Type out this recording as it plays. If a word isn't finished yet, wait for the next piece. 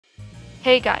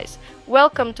Hey guys,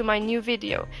 welcome to my new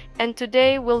video, and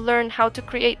today we'll learn how to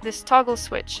create this toggle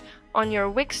switch on your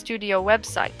Wix Studio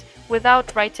website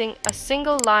without writing a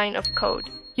single line of code.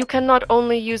 You can not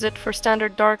only use it for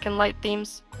standard dark and light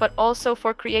themes, but also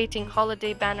for creating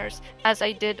holiday banners as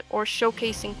I did, or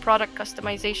showcasing product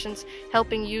customizations,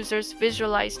 helping users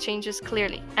visualize changes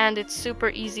clearly. And it's super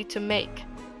easy to make.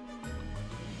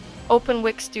 Open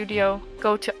Wix Studio,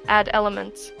 go to Add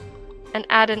Elements, and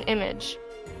add an image.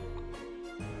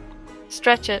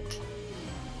 Stretch it,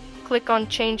 click on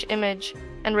Change Image,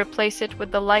 and replace it with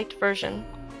the light version.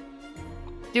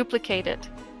 Duplicate it,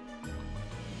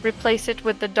 replace it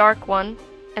with the dark one,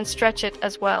 and stretch it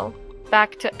as well.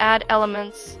 Back to Add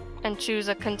Elements, and choose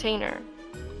a container.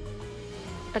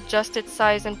 Adjust its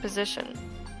size and position.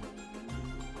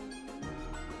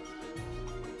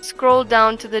 Scroll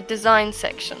down to the Design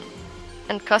section,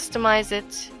 and customize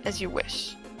it as you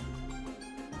wish.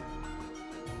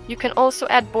 You can also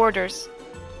add borders.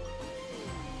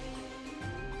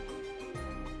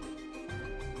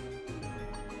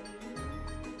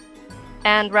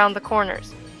 And round the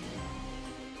corners.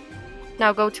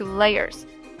 Now go to Layers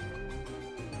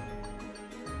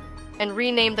and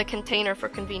rename the container for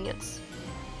convenience.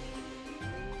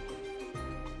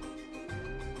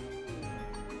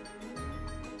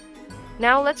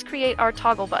 Now let's create our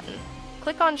toggle button.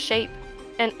 Click on Shape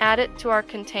and add it to our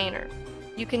container.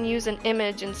 You can use an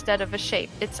image instead of a shape,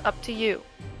 it's up to you.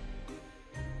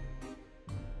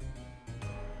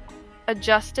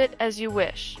 Adjust it as you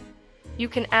wish. You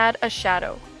can add a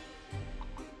shadow.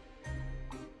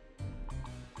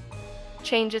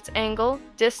 Change its angle,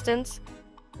 distance,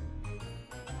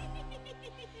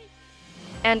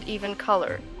 and even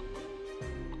color.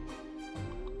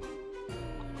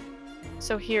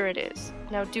 So here it is.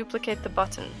 Now duplicate the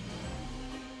button.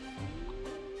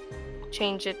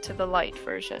 Change it to the light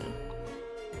version.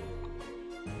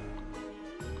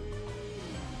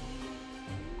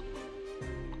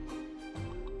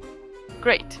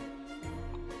 Great.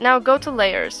 Now go to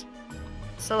Layers,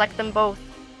 select them both,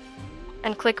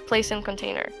 and click Place in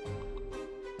Container.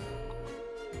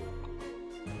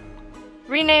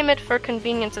 Rename it for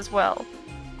convenience as well.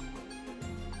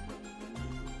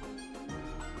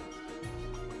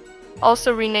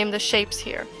 Also rename the shapes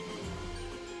here.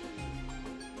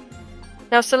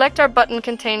 Now select our button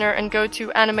container and go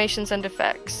to Animations and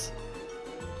Effects.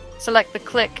 Select the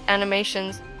click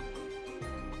animations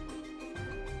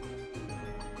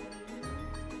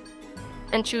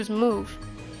and choose Move.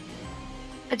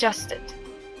 Adjust it.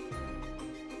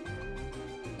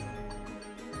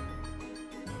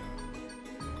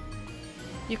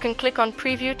 You can click on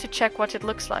Preview to check what it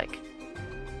looks like.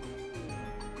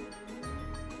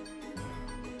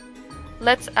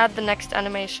 Let's add the next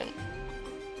animation.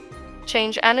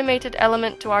 Change animated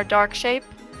element to our dark shape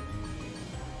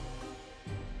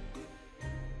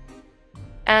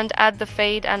and add the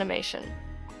fade animation.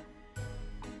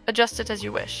 Adjust it as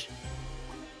you wish.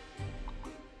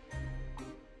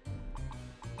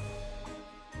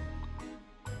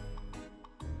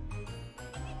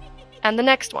 And the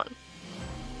next one.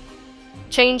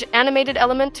 Change animated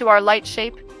element to our light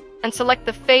shape and select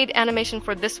the fade animation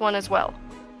for this one as well.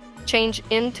 Change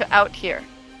in to out here.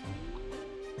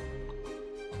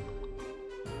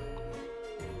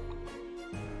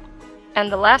 And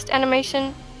the last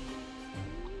animation,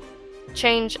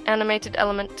 change animated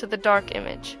element to the dark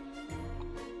image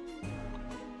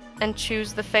and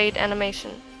choose the fade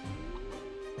animation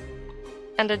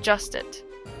and adjust it.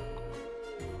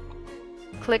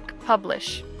 Click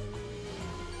Publish.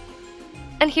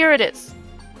 And here it is.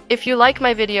 If you like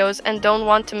my videos and don't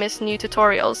want to miss new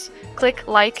tutorials, click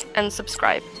like and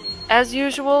subscribe. As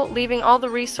usual, leaving all the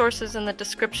resources in the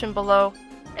description below,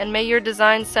 and may your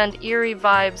design send eerie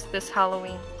vibes this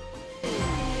Halloween.